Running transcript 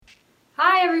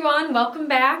Hi everyone, welcome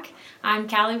back. I'm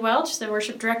Calley Welch, the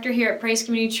worship director here at Praise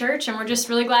Community Church, and we're just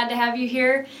really glad to have you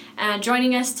here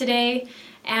joining us today.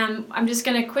 And I'm just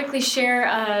going to quickly share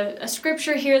a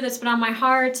scripture here that's been on my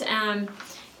heart, kind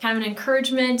of an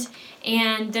encouragement,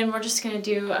 and then we're just going to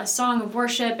do a song of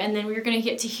worship, and then we're going to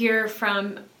get to hear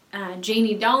from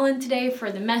Jani Dahlin today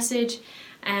for the message,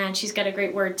 and she's got a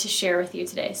great word to share with you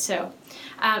today. So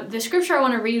the scripture I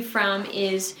want to read from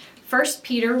is 1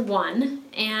 Peter 1,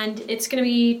 and it's going to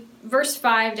be verse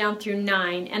 5 down through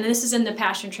 9, and this is in the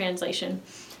Passion Translation.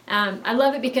 I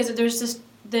love it because there's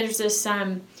this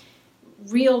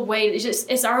real way.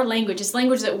 It's our language. It's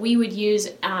language that we would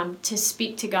use to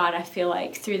speak to God, I feel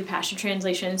like, through the Passion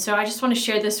Translation. So I just want to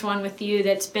share this one with you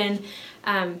that's been,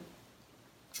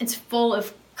 it's full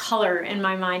of color in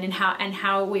my mind and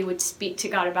how we would speak to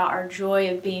God about our joy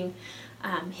of being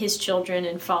His children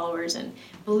and followers and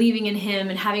believing in Him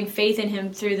and having faith in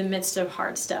Him through the midst of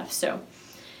hard stuff. So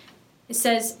it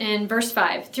says in verse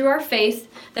 5, "Through our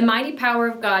faith, the mighty power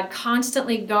of God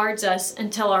constantly guards us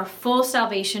until our full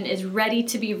salvation is ready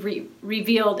to be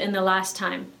revealed in the last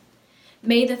time.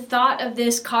 May the thought of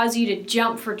this cause you to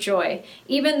jump for joy,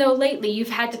 even though lately you've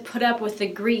had to put up with the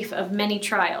grief of many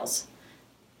trials."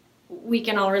 We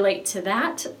can all relate to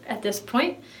that at this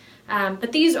point.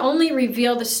 But these only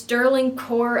reveal the sterling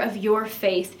core of your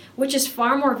faith, which is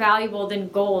far more valuable than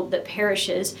gold that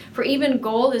perishes, for even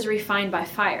gold is refined by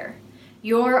fire.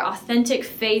 Your authentic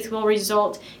faith will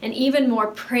result in even more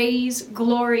praise,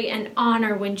 glory, and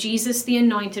honor when Jesus, the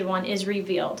Anointed One, is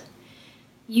revealed.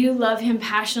 You love Him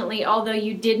passionately, although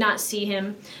you did not see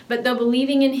Him. But though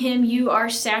believing in Him, you are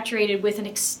saturated with an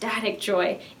ecstatic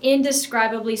joy,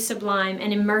 indescribably sublime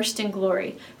and immersed in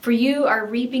glory. For you are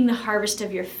reaping the harvest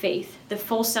of your faith, the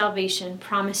full salvation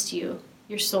promised you,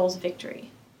 your soul's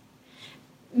victory.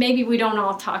 Maybe we don't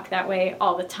all talk that way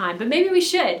all the time, but maybe we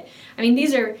should. I mean,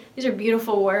 these are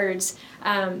beautiful words,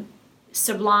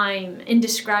 sublime,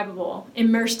 indescribable,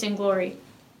 immersed in glory.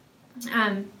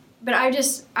 But I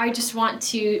just wanted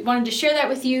to share that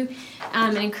with you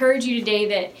and encourage you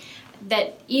today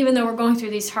that even though we're going through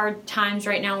these hard times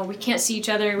right now where we can't see each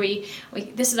other,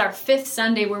 this is our 5th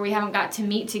Sunday where we haven't got to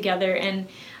meet together, and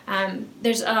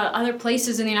there's other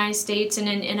places in the United States and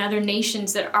in other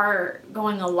nations that are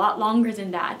going a lot longer than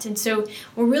that. And so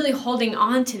we're really holding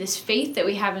on to this faith that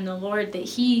we have in the Lord, that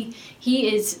He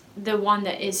is the one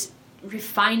that is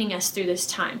refining us through this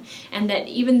time, and that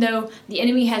even though the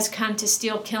enemy has come to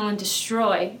steal, kill, and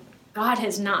destroy, God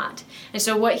has not. And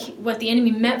so what the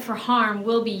enemy meant for harm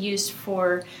will be used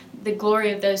for the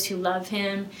glory of those who love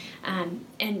Him,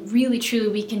 and really truly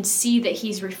we can see that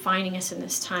He's refining us in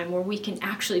this time where we can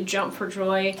actually jump for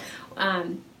joy,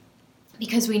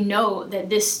 because we know that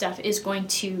this stuff is going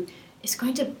to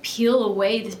peel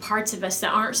away the parts of us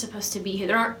that aren't supposed to be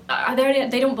here.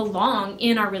 They don't belong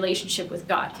in our relationship with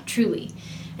God, truly.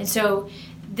 And so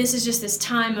this is just this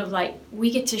time of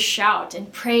we get to shout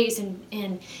and praise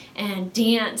and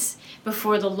dance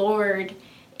before the Lord,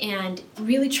 and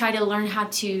really try to learn how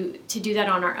to do that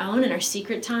on our own in our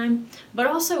secret time, but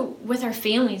also with our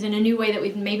families in a new way that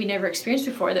we've maybe never experienced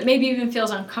before, that maybe even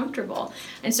feels uncomfortable.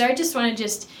 And so I just want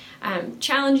to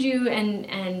challenge you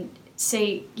and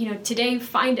say, today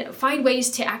find ways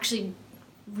to actually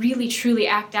really truly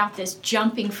act out this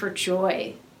jumping for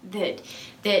joy,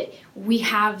 that we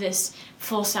have this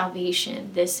full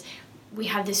salvation, we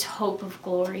have this hope of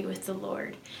glory with the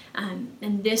Lord,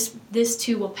 and this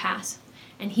too will pass,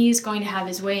 and He is going to have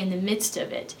His way in the midst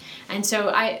of it. And so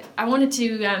I wanted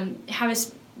to have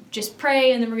us just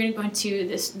pray, and then we're going to go into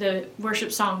the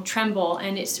worship song Tremble,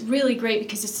 and it's really great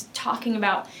because it's talking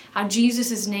about how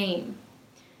Jesus' name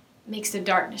makes the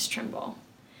darkness tremble,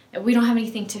 that we don't have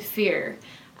anything to fear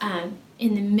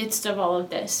in the midst of all of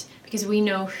this, because we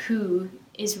know who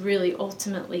is really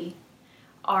ultimately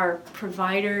our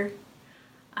provider,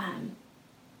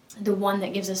 the one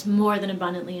that gives us more than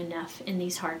abundantly enough in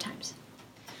these hard times.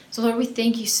 So Lord, we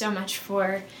thank You so much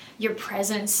for Your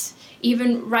presence,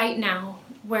 even right now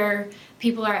where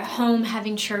people are at home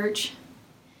having church,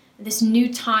 this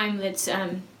new time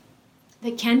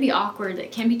that can be awkward,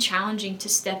 that can be challenging to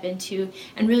step into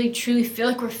and really truly feel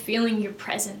like we're feeling Your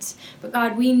presence. But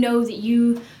God, we know that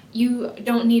You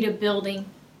don't need a building.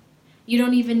 You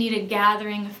don't even need a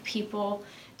gathering of people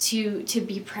to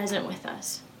be present with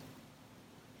us.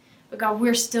 But God,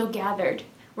 we're still gathered.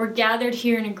 We're gathered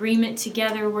here in agreement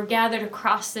together. We're gathered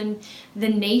across the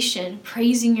nation,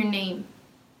 praising Your name.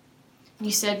 And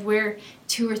You said, where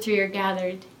 2 or 3 are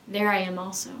gathered, there I am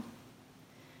also.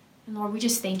 And Lord, we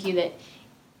just thank You that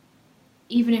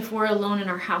even if we're alone in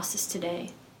our houses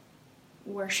today,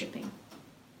 worshiping,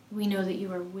 we know that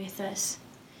You are with us.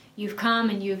 you've come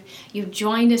and you've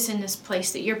joined us in this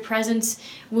place, that your presence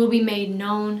will be made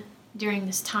known during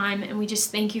this time. And we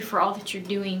just thank you for all that you're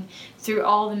doing through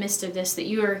all the midst of this, that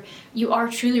you are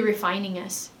truly refining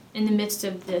us in the midst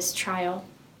of this trial.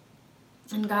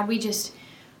 And God, we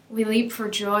leap for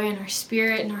joy in our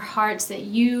spirit and our hearts that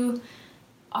you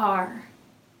are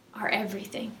our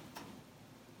everything.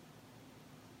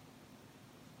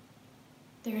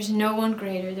 There's no one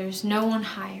greater, there's no one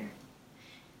higher.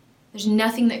 There's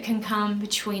nothing that can come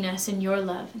between us and your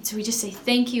love. And so we just say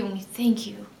thank you, and we thank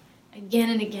you again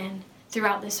and again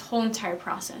throughout this whole entire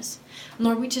process. And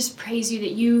Lord, we just praise you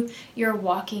that you're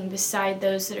walking beside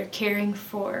those that are caring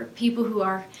for people who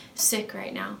are sick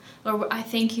right now. Lord, I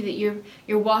thank you that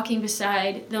you're walking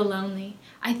beside the lonely.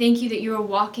 I thank you that you are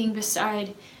walking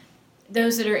beside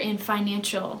those that are in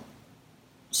financial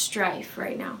strife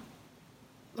right now.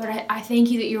 Lord, I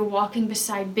thank you that you're walking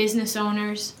beside business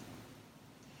owners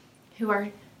who are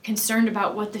concerned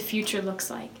about what the future looks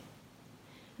like.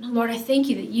 And Lord, I thank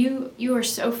you that you are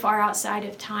so far outside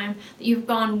of time, that you've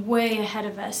gone way ahead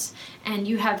of us, and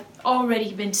you have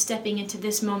already been stepping into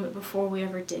this moment before we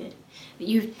ever did. That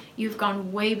you've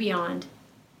gone way beyond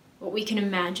what we can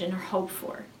imagine or hope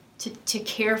for, to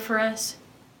care for us,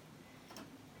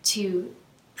 to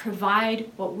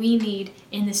provide what we need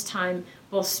in this time,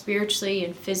 both spiritually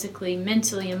and physically,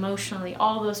 mentally, emotionally,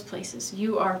 all those places.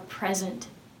 You are present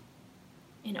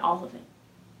in all of it.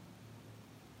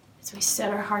 As we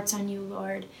set our hearts on you,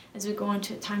 Lord, as we go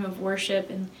into a time of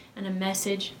worship and a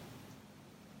message,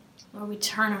 Lord, we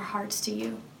turn our hearts to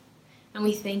you, and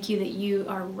we thank you that you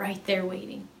are right there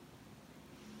waiting.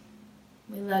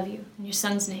 We love you. In your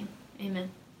Son's name, amen.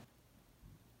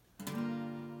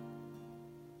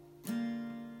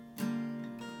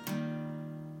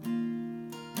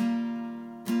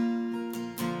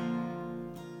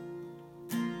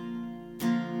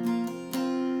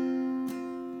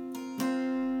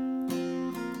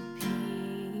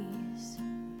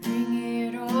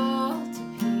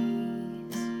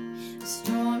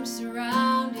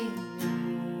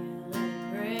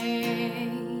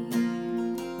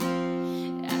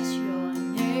 At your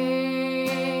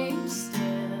name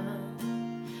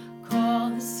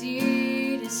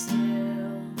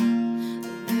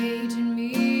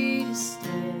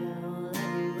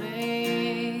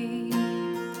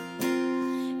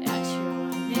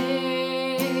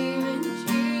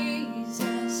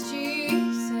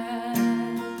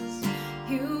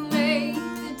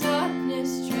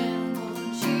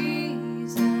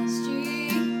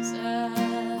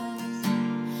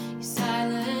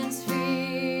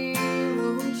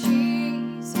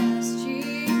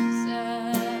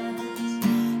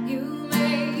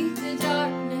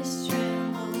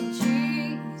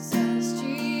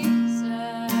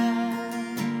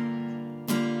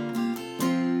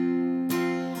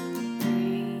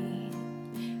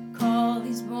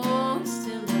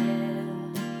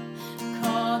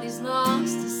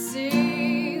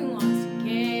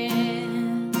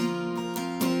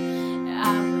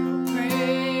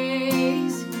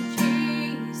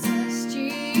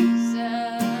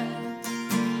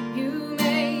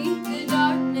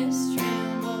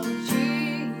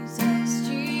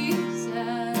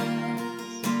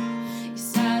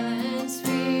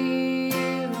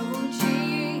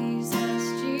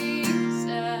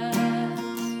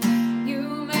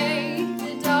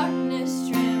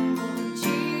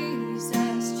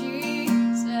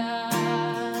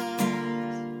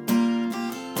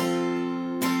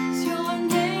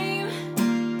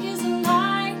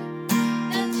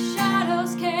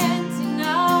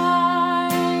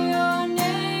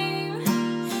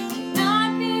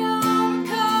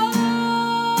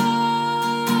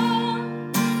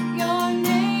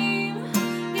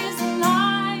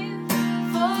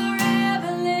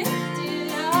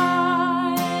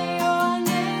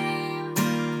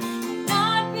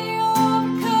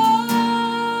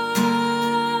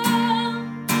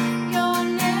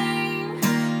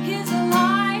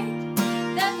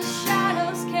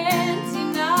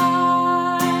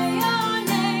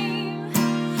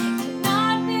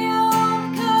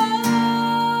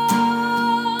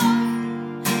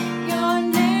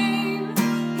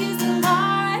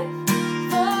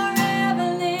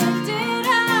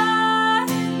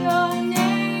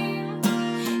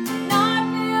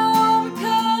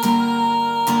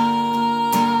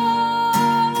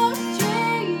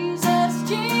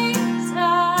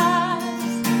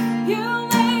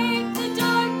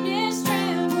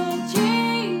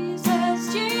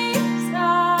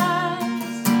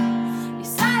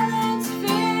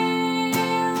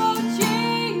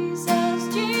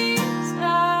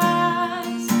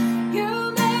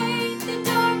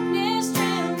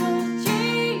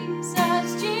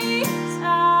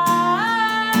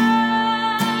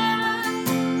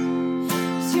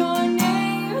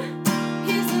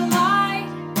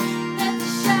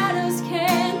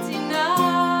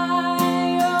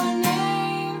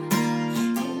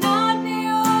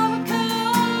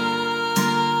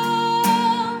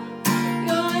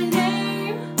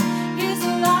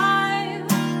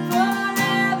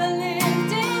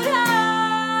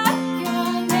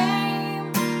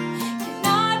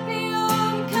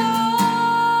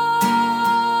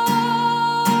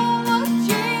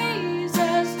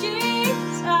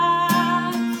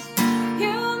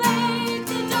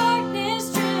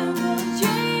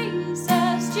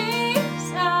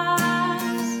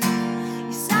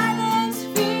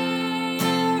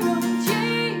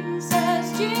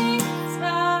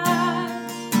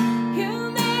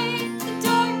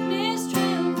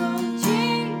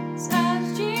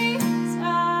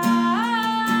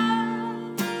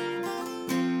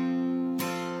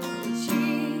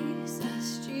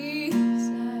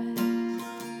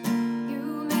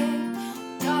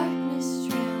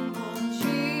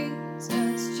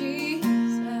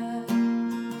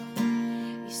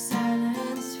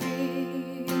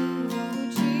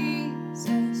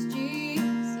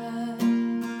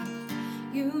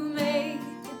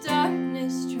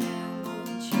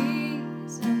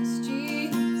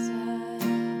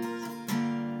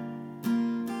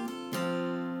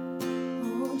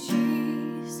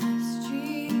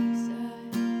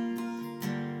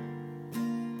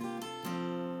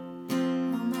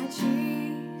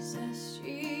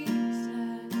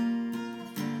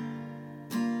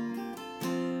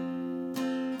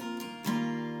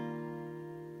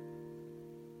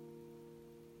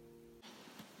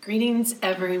Greetings,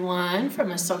 everyone, from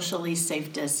a socially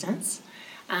safe distance.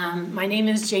 My name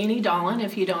is Jani Dahlin,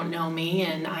 if you don't know me,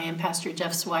 and I am Pastor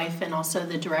Jeff's wife and also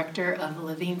the director of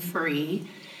Living Free.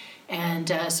 And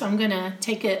so I'm going to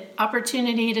take an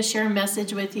opportunity to share a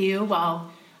message with you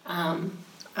while,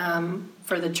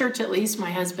 for the church at least,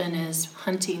 my husband is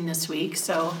hunting this week.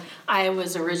 So I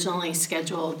was originally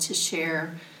scheduled to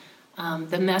share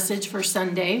the message for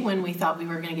Sunday when we thought we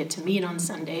were going to get to meet on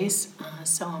Sundays.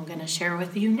 So I'm going to share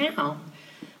with you now.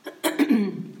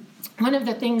 One of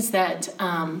the things that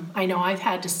I know I've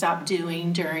had to stop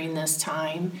doing during this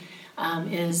time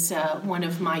is one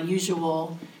of my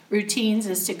usual routines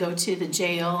is to go to the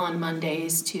jail on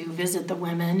Mondays to visit the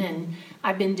women, and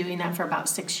I've been doing that for about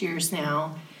 6 years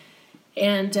now.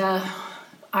 And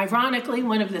ironically,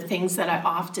 one of the things that I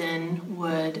often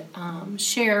would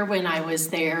share when I was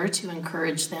there to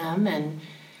encourage them and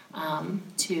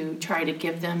to try to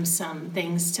give them some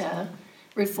things to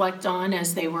reflect on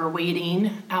as they were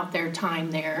waiting out their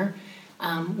time there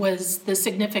was the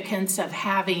significance of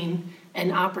having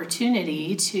an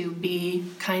opportunity to be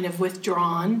kind of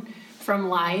withdrawn from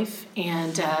life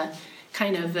and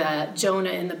kind of Jonah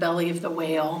in the belly of the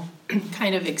whale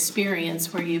kind of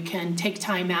experience where you can take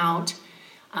time out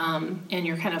and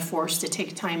you're kind of forced to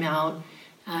take time out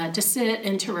to sit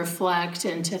and to reflect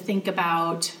and to think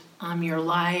about your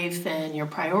life and your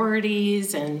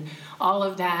priorities and all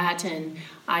of that. And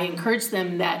I encourage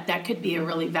them that that could be a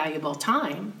really valuable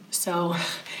time. So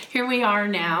here we are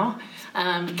now,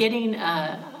 getting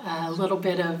a little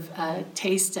bit of a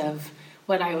taste of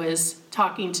what I was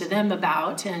talking to them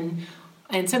about.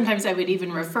 And sometimes I would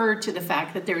even refer to the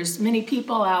fact that there's many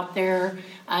people out there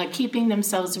keeping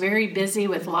themselves very busy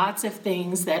with lots of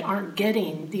things that aren't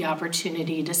getting the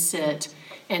opportunity to sit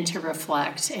and to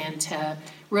reflect and to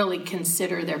really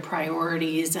consider their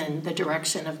priorities and the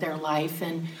direction of their life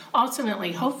and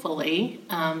ultimately, hopefully,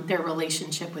 their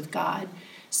relationship with God.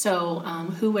 So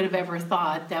who would have ever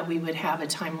thought that we would have a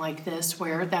time like this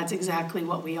where that's exactly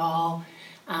what we all,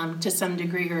 to some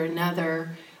degree or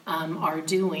another, are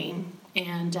doing.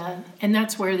 And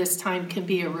that's where this time can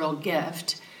be a real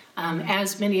gift.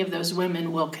 As many of those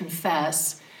women will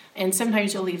confess, and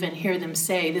sometimes you'll even hear them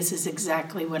say, this is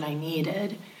exactly what I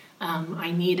needed.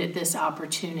 I needed this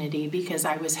opportunity because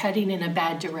I was heading in a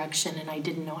bad direction and I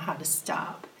didn't know how to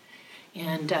stop.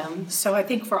 And so I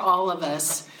think for all of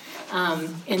us,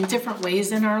 in different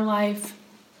ways in our life,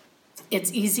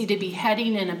 it's easy to be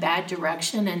heading in a bad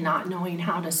direction and not knowing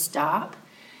how to stop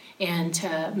and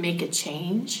to make a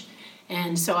change.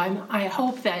 And so I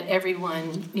hope that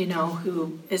everyone,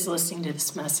 who is listening to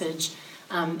this message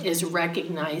is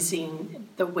recognizing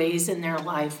the ways in their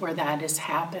life where that is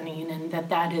happening and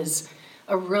that is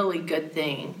a really good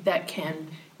thing that can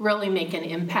really make an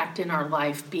impact in our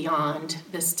life beyond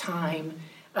this time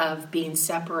of being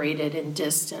separated and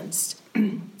distanced.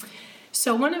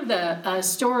 So one of the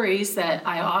stories that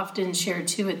I often share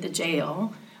too at the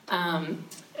jail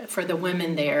for the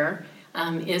women there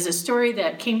is a story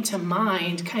that came to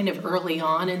mind kind of early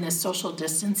on in this social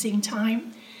distancing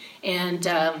time. And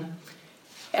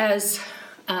as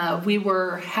we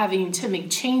were having to make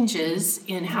changes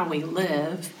in how we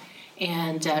live,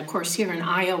 and of course here in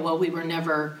Iowa we were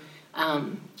never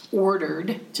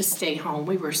ordered to stay home.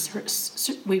 We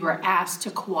were asked to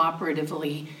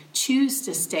cooperatively choose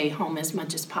to stay home as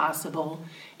much as possible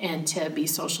and to be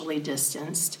socially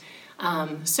distanced.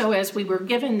 So as we were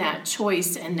given that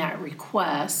choice and that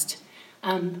request,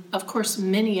 of course,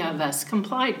 many of us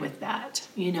complied with that,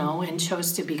 and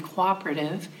chose to be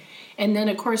cooperative. And then,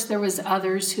 of course, there was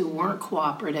others who weren't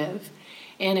cooperative.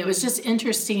 And it was just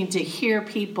interesting to hear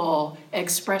people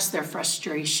express their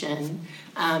frustration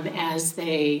as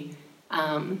they,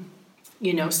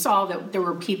 saw that there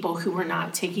were people who were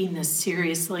not taking this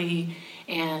seriously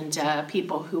and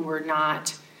people who were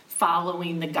not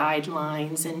following the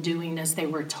guidelines and doing as they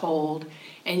were told.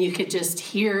 And you could just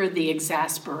hear the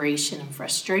exasperation and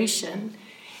frustration.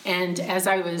 And as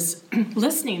I was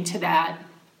listening to that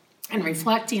and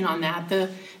reflecting on that,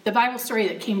 the Bible story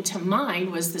that came to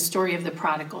mind was the story of the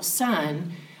prodigal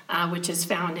son, which is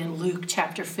found in Luke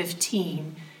chapter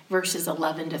 15, verses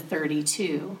 11 to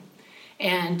 32.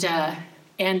 And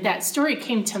that story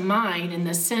came to mind in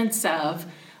the sense of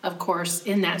course,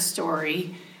 in that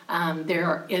story,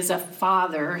 there is a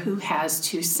father who has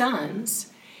two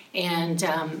sons, and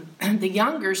the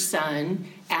younger son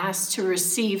asked to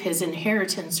receive his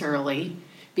inheritance early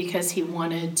because he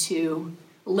wanted to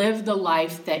live the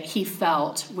life that he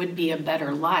felt would be a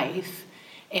better life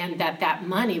and that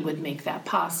money would make that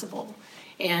possible.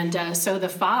 And so the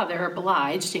father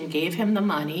obliged and gave him the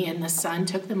money, and the son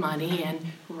took the money and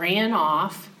ran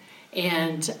off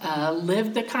and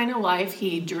lived the kind of life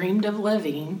he dreamed of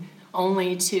living,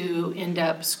 only to end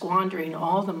up squandering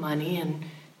all the money and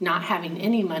not having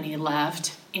any money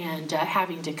left, and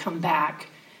having to come back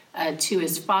to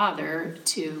his father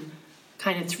to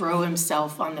kind of throw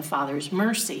himself on the father's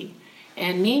mercy.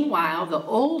 And meanwhile, the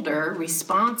older,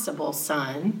 responsible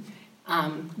son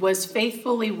was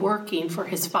faithfully working for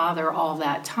his father all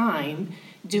that time,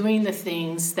 doing the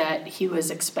things that he was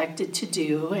expected to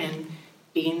do and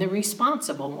being the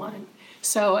responsible one.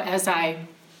 So as I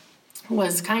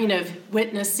was kind of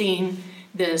witnessing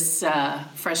this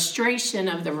frustration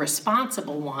of the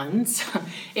responsible ones,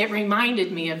 it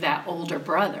reminded me of that older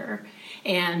brother,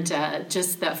 and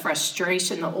just the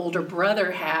frustration the older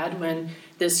brother had when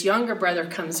this younger brother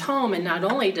comes home, and not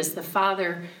only does the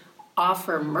father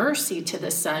offer mercy to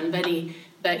the son,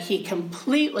 but he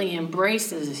completely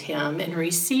embraces him and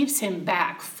receives him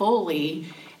back fully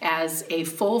as a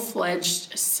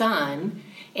full-fledged son,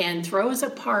 and throws a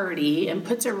party and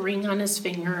puts a ring on his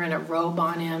finger and a robe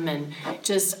on him, and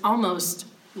just almost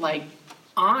like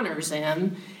honors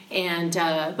him. And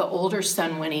the older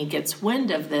son, when he gets wind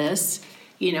of this,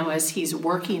 as he's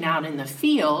working out in the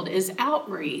field, is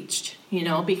outraged,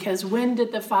 because when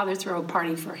did the father throw a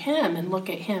party for him? And look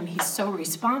at him, he's so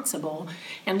responsible,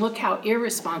 and look how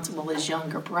irresponsible his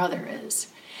younger brother is.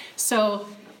 So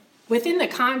within the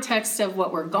context of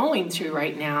what we're going through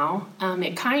right now,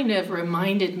 it kind of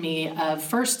reminded me of,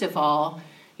 first of all,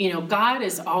 God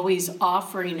is always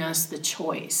offering us the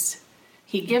choice.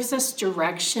 He gives us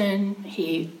direction.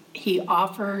 He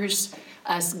offers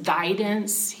us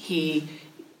guidance. He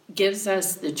gives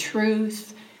us the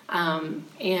truth, and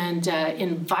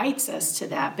invites us to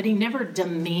that. But he never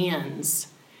demands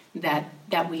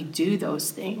that we do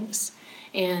those things.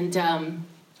 And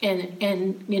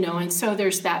so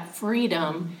there's that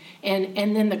freedom.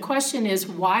 And then the question is,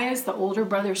 why is the older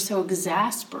brother so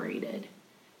exasperated?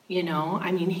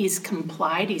 He's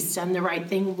complied, he's done the right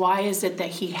thing. Why is it that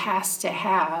he has to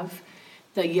have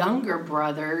the younger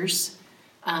brother's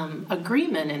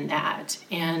agreement in that?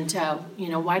 And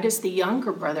why does the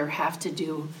younger brother have to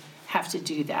do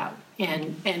that?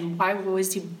 And why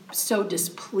was he so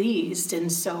displeased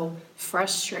and so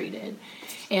frustrated?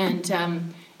 And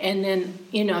then,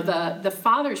 the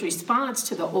father's response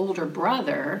to the older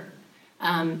brother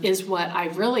is what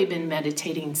I've really been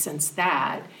meditating since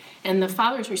that. And the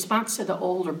father's response to the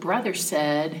older brother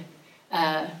said,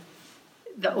 let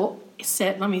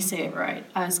me say it right.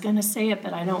 I was going to say it,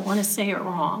 but I don't want to say it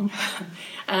wrong.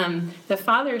 The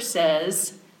father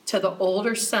says to the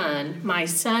older son, "My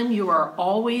son, you are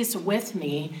always with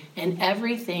me, and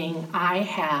everything I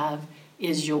have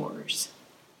is yours."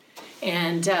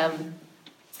 And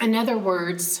in other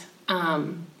words,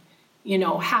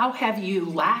 how have you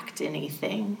lacked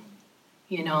anything?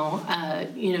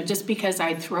 Just because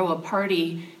I throw a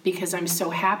party because I'm so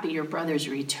happy your brother's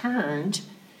returned,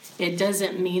 it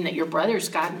doesn't mean that your brother's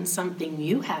gotten something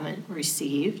you haven't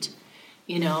received.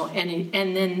 And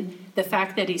then the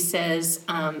fact that he says,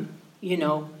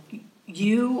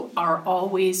 you are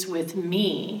always with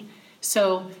me.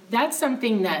 So that's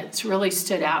something that's really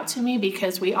stood out to me,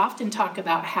 because we often talk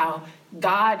about how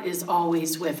God is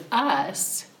always with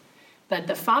us, but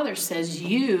the Father says,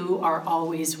 you are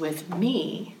always with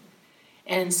me.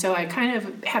 And so I kind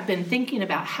of have been thinking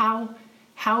about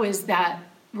how is that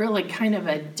really kind of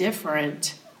a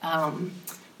different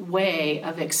way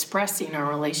of expressing our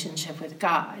relationship with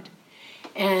God.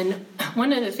 And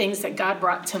one of the things that God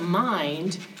brought to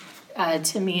mind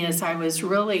to me as I was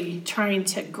really trying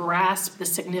to grasp the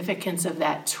significance of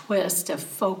that twist of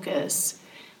focus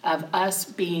of us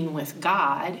being with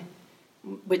God,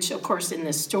 which of course in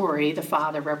this story the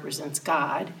Father represents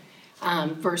God,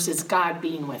 versus God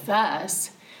being with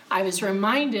us, I was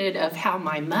reminded of how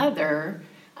my mother,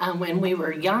 when we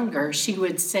were younger, she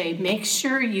would say, "Make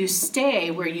sure you stay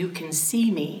where you can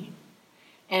see me."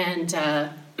 And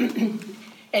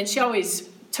and she always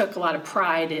took a lot of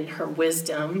pride in her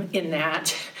wisdom in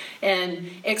that,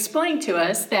 and explained to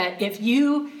us that if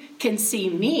you can see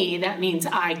me, that means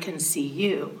I can see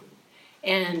you.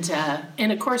 And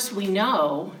of course we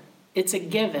know it's a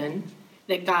given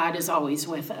that God is always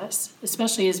with us,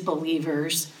 especially as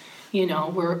believers.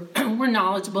 We're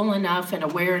knowledgeable enough and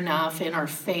aware enough, and our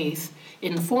faith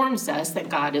informs us that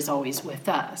God is always with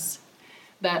us.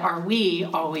 But are we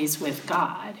always with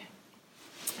God?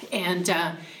 And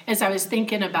as I was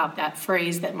thinking about that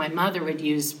phrase that my mother would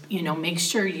use, make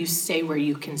sure you stay where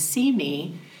you can see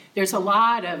me, there's a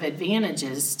lot of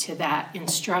advantages to that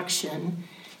instruction.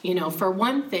 For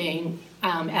one thing,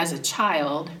 as a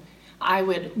child, I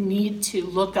would need to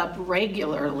look up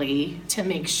regularly to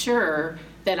make sure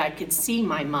that I could see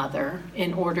my mother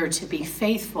in order to be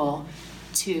faithful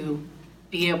to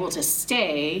be able to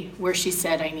stay where she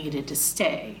said I needed to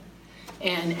stay.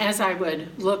 And as I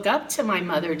would look up to my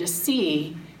mother to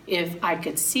see if I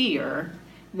could see her,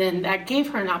 then that gave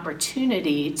her an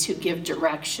opportunity to give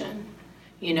direction.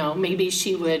 You know, maybe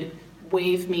she would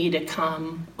wave me to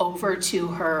come over to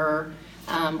her,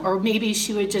 or maybe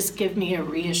she would just give me a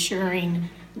reassuring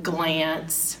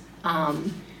glance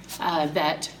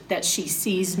that she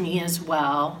sees me as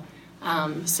well.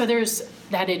 So there's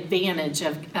that advantage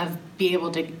of being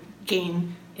able to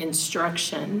gain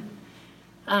instruction.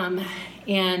 And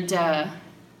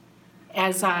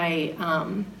as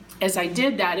I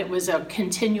did that, it was a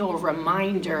continual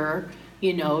reminder,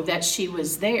 you know, that she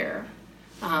was there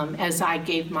as I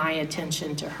gave my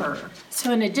attention to her.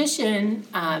 So in addition,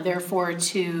 therefore,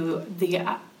 to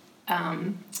the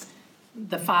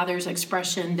Father's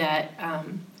expression that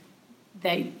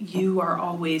you are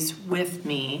always with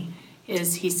me,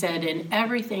 is he said, and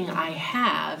everything I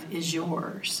have is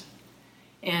yours.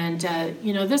 And,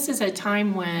 you know, this is a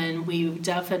time when we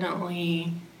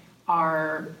definitely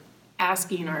are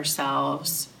asking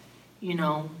ourselves, you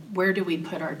know, where do we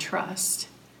put our trust?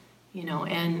 You know,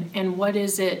 and what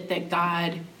is it that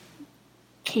God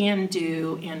can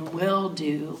do and will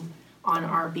do on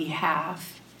our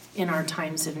behalf in our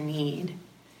times of need?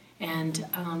 And,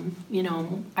 you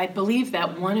know, I believe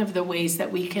that one of the ways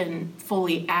that we can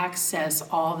fully access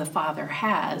all the Father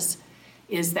has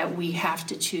is that we have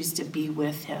to choose to be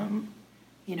with him.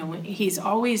 You know, he's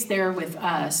always there with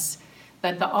us,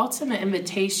 but the ultimate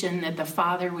invitation that the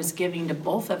Father was giving to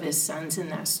both of his sons in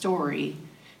that story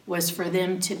was for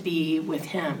them to be with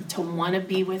him, to want to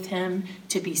be with him,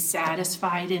 to be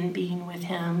satisfied in being with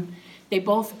him. They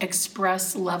both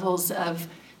express levels of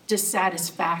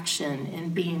dissatisfaction in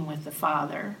being with the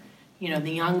Father. You know,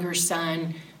 the younger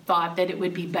son thought that it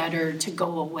would be better to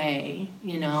go away,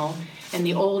 you know, and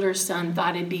the older son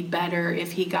thought it'd be better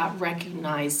if he got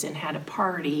recognized and had a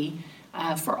party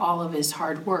for all of his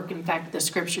hard work. In fact, the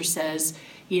scripture says,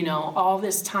 you know, all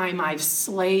this time I've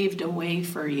slaved away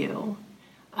for you,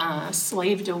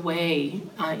 slaved away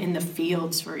in the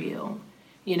fields for you.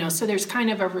 You know, so there's kind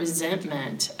of a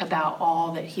resentment about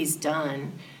all that he's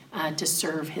done to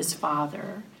serve his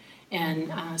Father.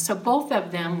 And so both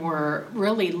of them were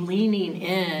really leaning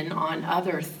in on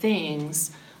other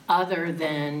things other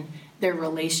than their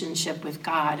relationship with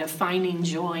God, of finding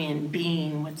joy in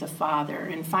being with the Father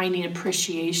and finding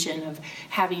appreciation of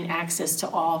having access to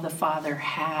all the Father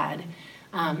had,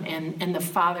 and the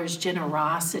Father's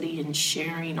generosity in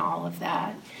sharing all of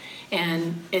that.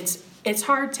 And it's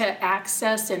hard to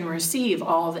access and receive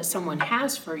all that someone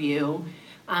has for you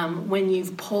when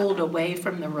you've pulled away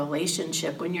from the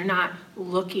relationship, when you're not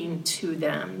looking to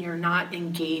them, you're not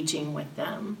engaging with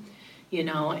them, you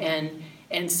know,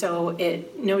 and so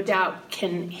it no doubt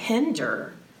can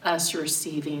hinder us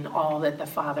receiving all that the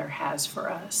Father has for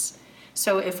us.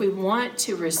 So if we want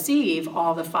to receive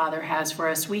all the Father has for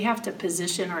us, we have to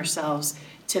position ourselves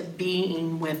to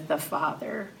being with the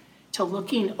Father, to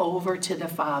looking over to the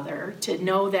Father, to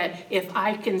know that if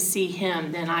I can see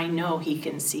him, then I know he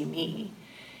can see me.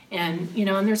 And, you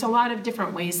know, and there's a lot of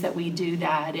different ways that we do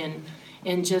that,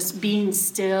 and just being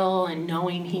still and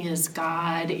knowing he is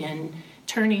God, and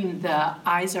turning the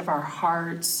eyes of our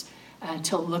hearts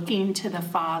to looking to the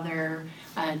Father,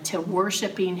 to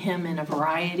worshiping him in a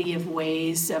variety of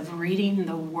ways, of reading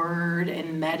the Word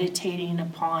and meditating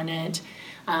upon it,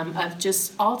 of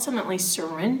just ultimately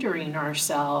surrendering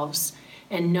ourselves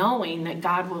and knowing that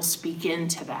God will speak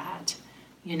into that.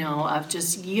 You know, of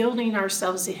just yielding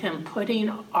ourselves to him, putting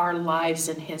our lives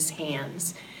in his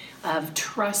hands, of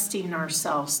trusting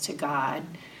ourselves to God,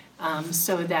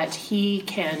 so that he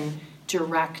can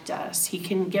direct us. He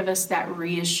can give us that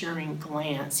reassuring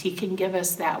glance. He can give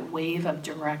us that wave of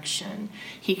direction.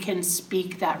 He can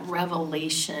speak that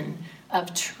revelation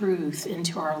of truth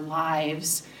into our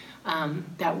lives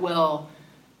that will,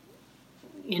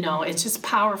 you know, it's just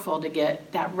powerful to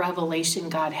get that revelation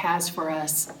God has for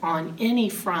us on any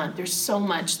front. There's so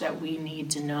much that we need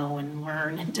to know and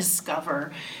learn and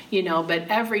discover, you know, but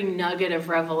every nugget of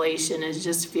revelation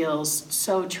just feels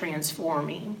so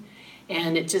transforming,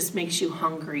 and it just makes you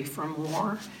hungry for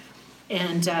more.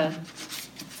 And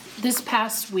this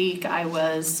past week I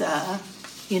was,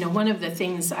 you know, one of the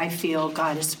things I feel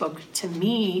God has spoke to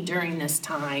me during this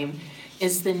time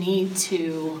is the need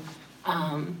to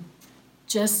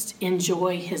just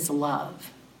enjoy his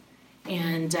love.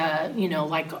 And, you know,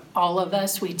 like all of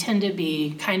us, we tend to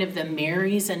be kind of the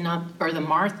Marys and not, or the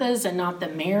Marthas and not the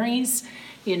Marys.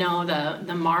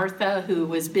 the Martha who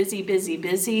was busy, busy,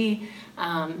 busy.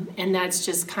 And that's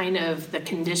just kind of the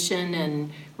condition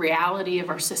and reality of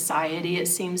our society, it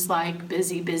seems like,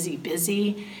 busy, busy,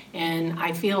 busy. And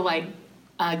I feel like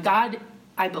God,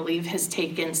 I believe, has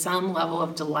taken some level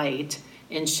of delight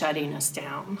in shutting us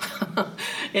down.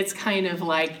 It's kind of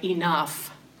like,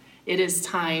 enough. It is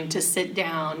time to sit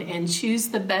down and choose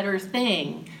the better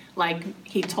thing, like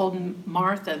he told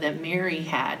Martha that Mary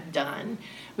had done,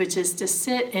 which is to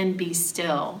sit and be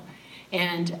still.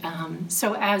 And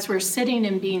so as we're sitting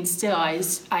and being still,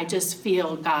 I just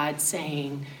feel God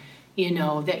saying,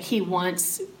 that he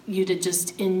wants you to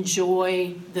just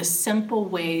enjoy the simple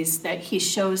ways that he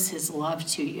shows his love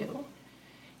to you,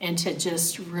 and to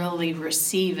just really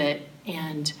receive it.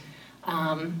 And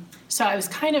so I was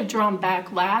kind of drawn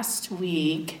back last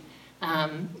week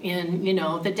in,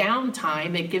 the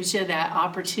downtime. It gives you that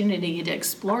opportunity to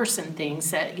explore some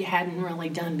things that you hadn't really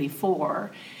done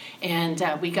before. And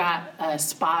we got a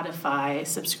Spotify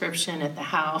subscription at the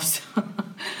house.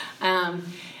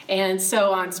 And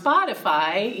so on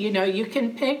Spotify, you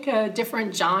can pick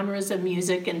different genres of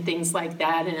music and things like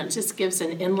that, and it just gives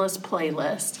an endless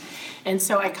playlist. And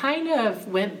so I kind of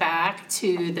went back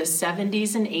to the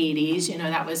 70s and 80s.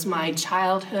 That was my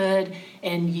childhood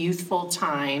and youthful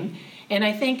time. And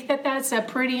I think that that's a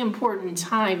pretty important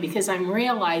time, because I'm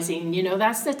realizing,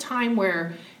 that's the time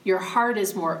where your heart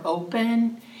is more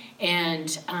open,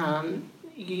 and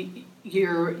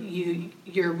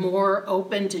you're more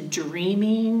open to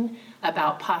dreaming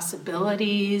about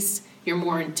possibilities. You're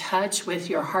more in touch with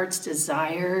your heart's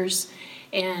desires.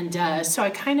 And so I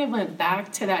kind of went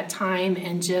back to that time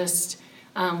and just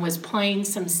was playing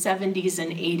some 70s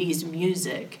and 80s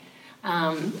music.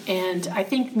 And I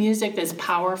think music is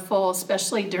powerful,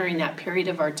 especially during that period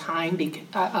of our time,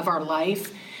 of our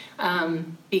life,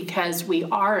 because we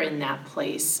are in that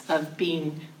place of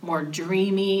being more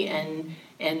dreamy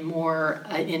and more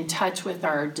in touch with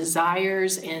our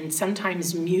desires. And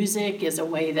sometimes music is a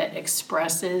way that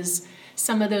expresses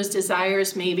some of those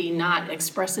desires, maybe not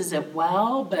expresses it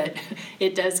well, but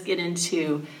it does get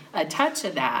into a touch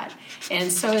of that.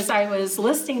 And so as I was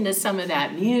listening to some of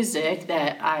that music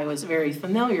that I was very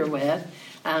familiar with,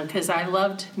 because I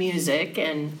loved music,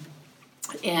 and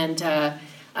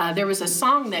there was a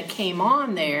song that came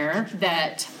on there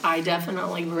that I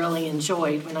definitely really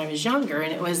enjoyed when I was younger,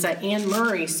 and it was an Anne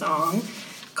Murray song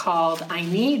called "I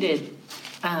Needed,"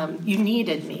 You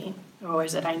Needed Me, or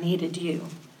was it "I Needed You"?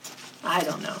 I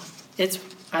don't know. It's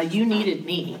 "You Needed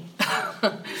Me,"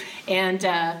 and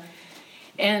that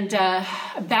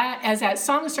as that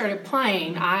song started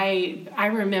playing, I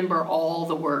remember all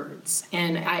the words,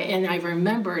 and I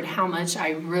remembered how much I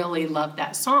really loved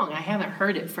that song. I haven't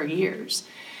heard it for years.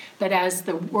 But as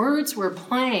the words were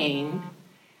playing,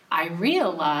 I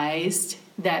realized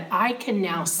that I can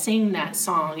now sing that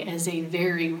song as a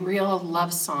very real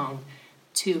love song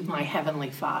to my Heavenly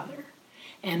Father.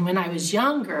 And when I was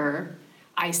younger,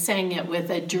 I sang it with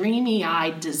a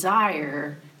dreamy-eyed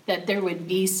desire that there would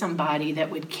be somebody that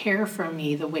would care for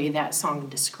me the way that song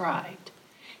described.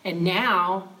 And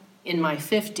now, in my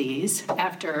 50s,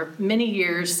 after many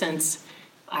years since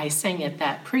I sang it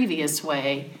that previous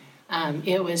way,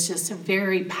 it was just a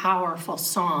very powerful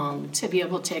song to be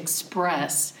able to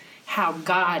express how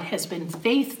God has been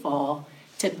faithful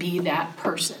to be that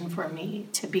person for me,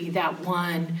 to be that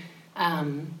one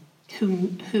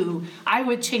who I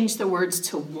would change the words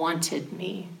to wanted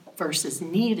me versus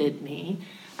needed me,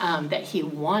 that he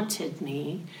wanted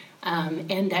me,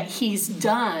 and that he's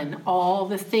done all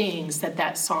the things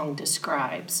that song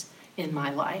describes in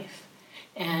my life.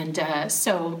 And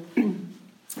so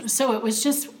it was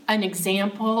just an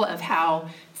example of how,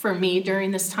 for me,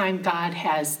 during this time, God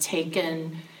has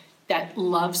taken that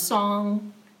love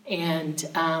song and,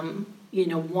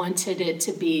 wanted it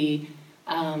to be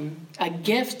a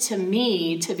gift to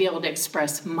me to be able to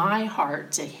express my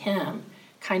heart to him.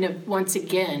 Kind of, once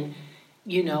again,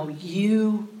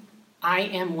 I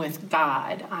am with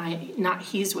God. Not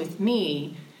he's with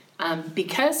me.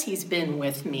 Because he's been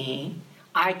with me,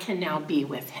 I can now be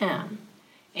with him.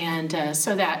 And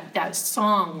so that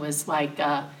song was like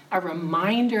a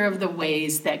reminder of the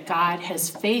ways that God has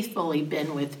faithfully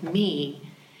been with me.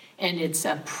 And it's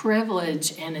a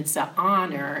privilege, and it's an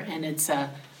honor, and it's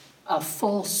a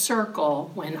full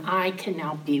circle when I can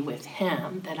now be with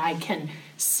him, that I can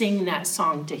sing that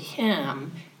song to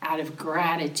him out of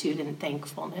gratitude and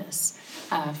thankfulness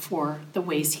for the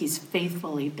ways he's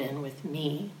faithfully been with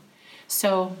me.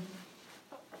 So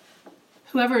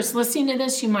whoever is listening to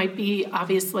this, you might be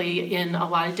obviously in a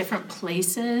lot of different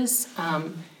places.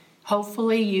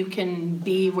 hopefully you can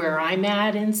be where I'm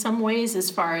at in some ways as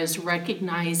far as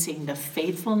recognizing the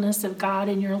faithfulness of God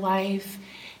in your life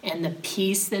and the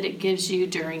peace that it gives you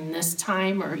during this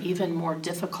time or even more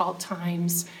difficult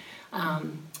times,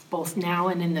 both now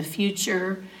and in the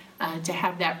future, to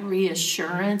have that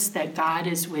reassurance that God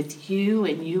is with you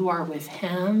and you are with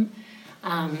him.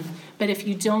 But if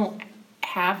you don't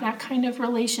have that kind of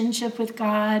relationship with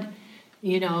God,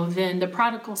 then the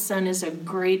prodigal son is a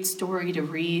great story to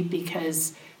read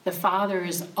because the father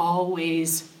is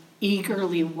always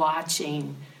eagerly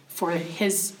watching for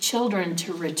his children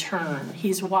to return.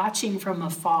 He's watching from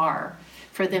afar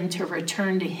for them to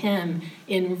return to him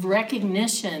in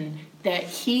recognition that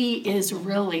he is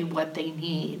really what they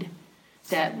need.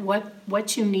 That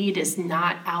what you need is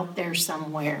not out there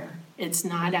somewhere. It's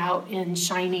not out in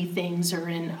shiny things or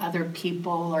in other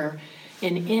people or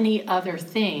in any other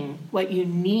thing. What you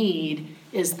need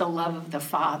is the love of the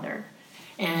Father.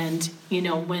 And,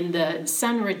 when the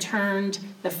son returned,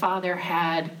 the father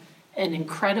had an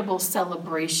incredible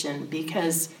celebration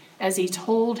because as he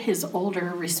told his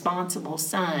older responsible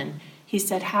son, he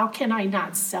said, "How can I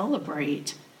not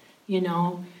celebrate?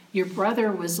 Your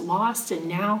brother was lost and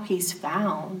now he's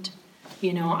found.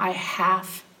 I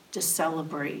have to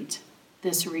celebrate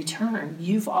this return.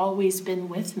 You've always been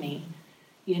with me."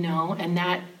 And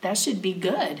that should be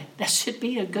good. That should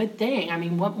be a good thing. I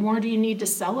mean, what more do you need to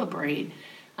celebrate?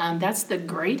 That's the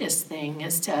greatest thing,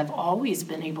 is to have always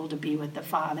been able to be with the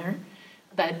Father.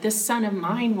 But this son of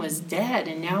mine was dead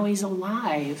and now he's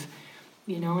alive.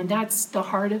 And that's the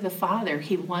heart of the Father.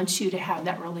 He wants you to have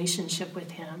that relationship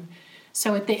with him.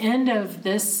 So at the end of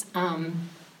this,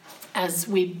 as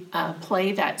we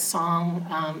play that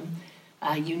song,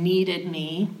 You Needed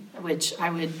Me, which I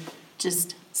would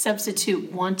just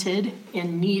substitute wanted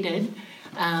and needed.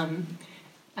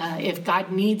 If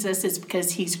God needs us, it's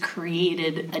because he's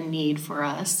created a need for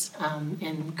us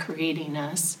in creating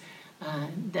us,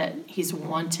 that he's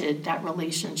wanted that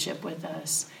relationship with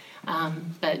us.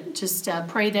 But just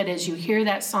pray that as you hear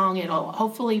that song, it'll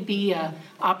hopefully be an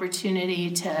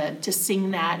opportunity to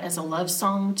sing that as a love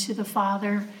song to the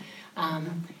Father.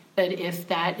 But if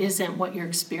that isn't what your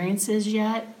experience is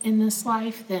yet in this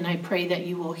life, then I pray that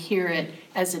you will hear it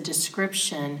as a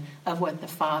description of what the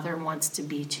Father wants to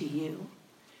be to you.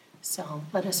 So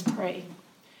let us pray.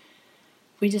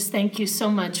 We just thank you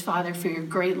so much, Father, for your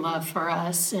great love for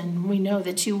us. And we know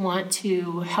that you want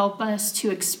to help us to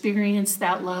experience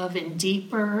that love in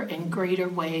deeper and greater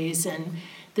ways. And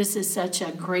this is such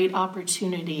a great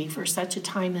opportunity for such a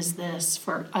time as this,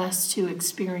 for us to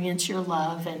experience your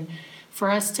love and for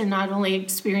us to not only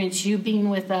experience you being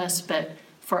with us, but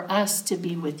for us to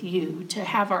be with you, to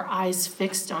have our eyes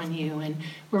fixed on you. And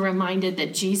we're reminded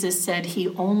that Jesus said he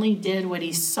only did what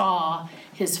he saw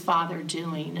his Father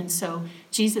doing. And so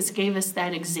Jesus gave us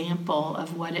that example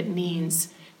of what it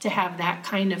means to have that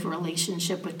kind of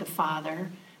relationship with the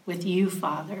Father, with you,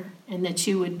 Father, and that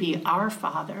you would be our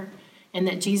Father, and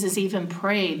that Jesus even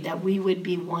prayed that we would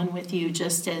be one with you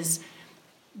just as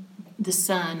the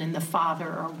Son and the Father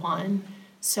are one.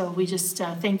 So we just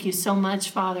thank you so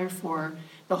much, Father, for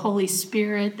the Holy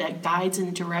Spirit that guides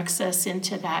and directs us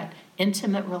into that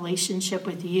intimate relationship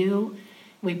with you.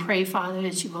 We pray, Father,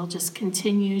 that you will just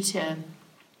continue to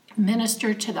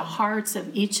minister to the hearts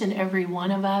of each and every one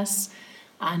of us,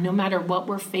 no matter what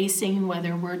we're facing,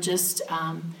 whether we're just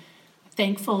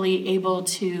thankfully able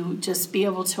to just be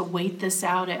able to wait this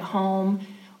out at home,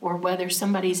 or whether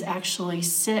somebody's actually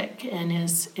sick and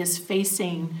is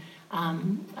facing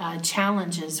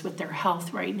challenges with their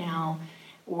health right now,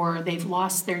 or they've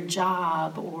lost their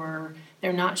job, or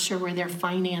they're not sure where their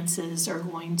finances are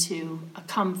going to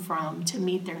come from to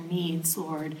meet their needs,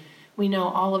 Lord. We know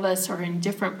all of us are in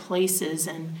different places,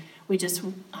 and we just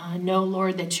know,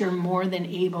 Lord, that you're more than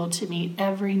able to meet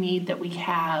every need that we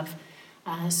have.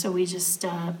 So we just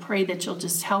pray that you'll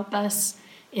just help us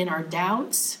in our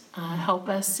doubts, help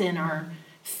us in our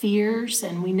fears.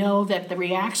 And we know that the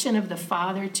reaction of the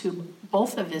Father to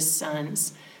both of his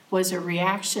sons was a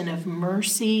reaction of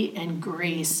mercy and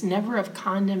grace, never of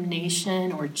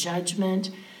condemnation or judgment,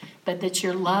 but that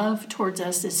your love towards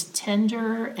us is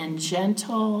tender and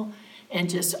gentle and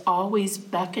just always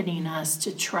beckoning us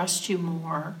to trust you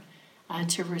more,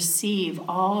 to receive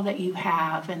all that you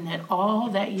have, and that all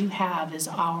that you have is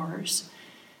ours.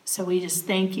 So we just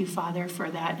thank you, Father,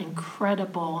 for that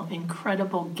incredible,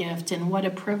 incredible gift, and what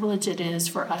a privilege it is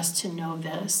for us to know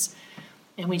this.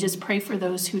 And we just pray for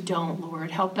those who don't,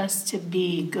 Lord. Help us to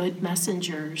be good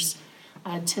messengers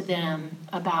to them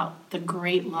about the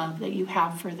great love that you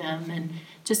have for them, and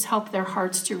just help their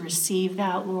hearts to receive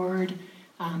that, Lord.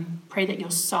 Pray that you'll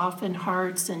soften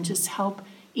hearts and just help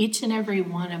each and every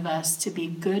one of us to be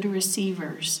good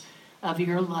receivers of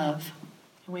your love.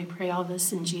 And we pray all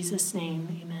this in Jesus' name.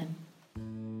 Amen.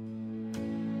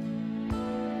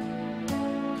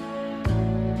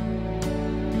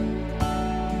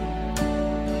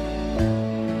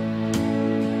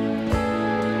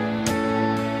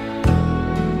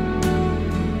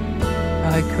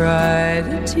 I cried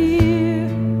a tear,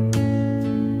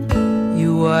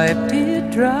 you wiped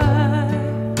it dry.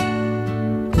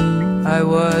 I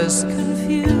was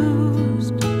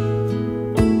confused,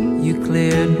 you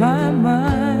cleared my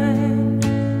mind.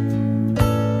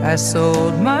 I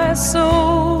sold my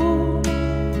soul,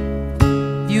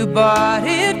 you bought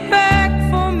it back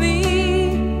for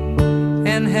me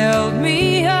and held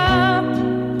me up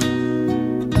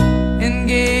and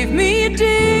gave me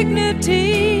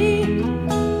dignity.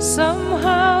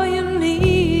 Somehow you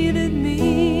needed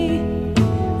me.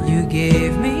 You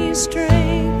gave me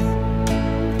strength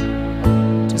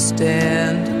to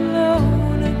stand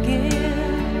alone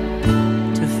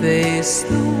again, to face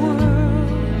the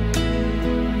world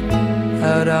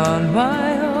out on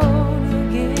my own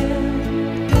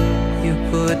again. You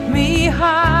put me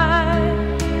high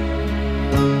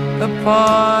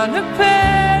upon a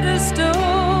pedestal,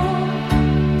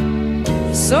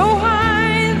 so high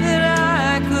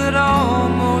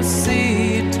almost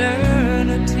see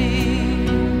eternity.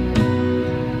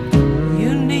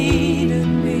 You needed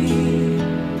me,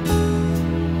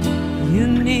 you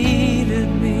needed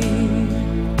me,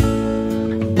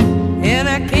 and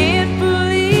I can't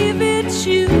believe it's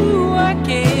you, I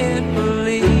can't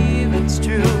believe it's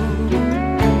true.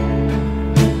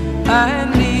 I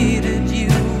needed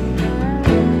you,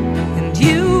 and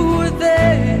you were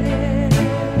there,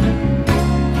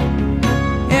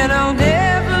 and I'll never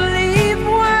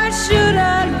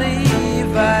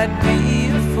I'd be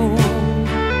a fool,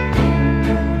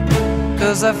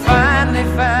 'cause I finally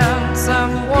found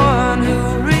someone who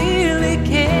really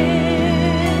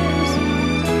cares.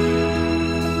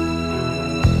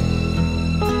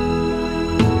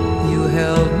 You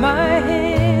held my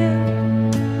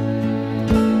hand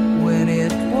when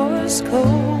it was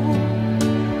cold,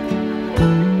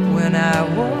 when I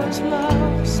was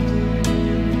lost,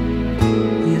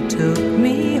 you took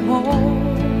me home.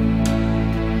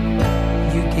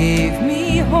 Gave me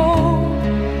hope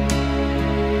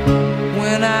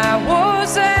when I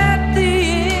was at the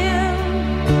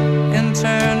end, and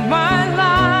turned my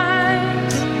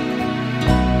life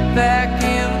back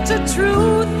into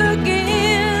truth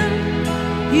again.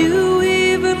 You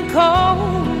even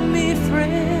called me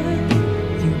friend.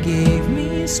 You gave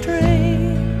me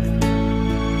strength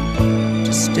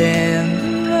to stand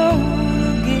alone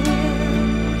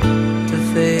again, to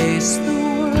face the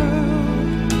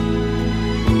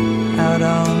out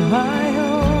on my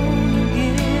own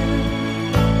again.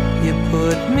 You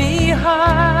put me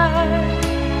high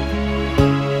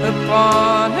upon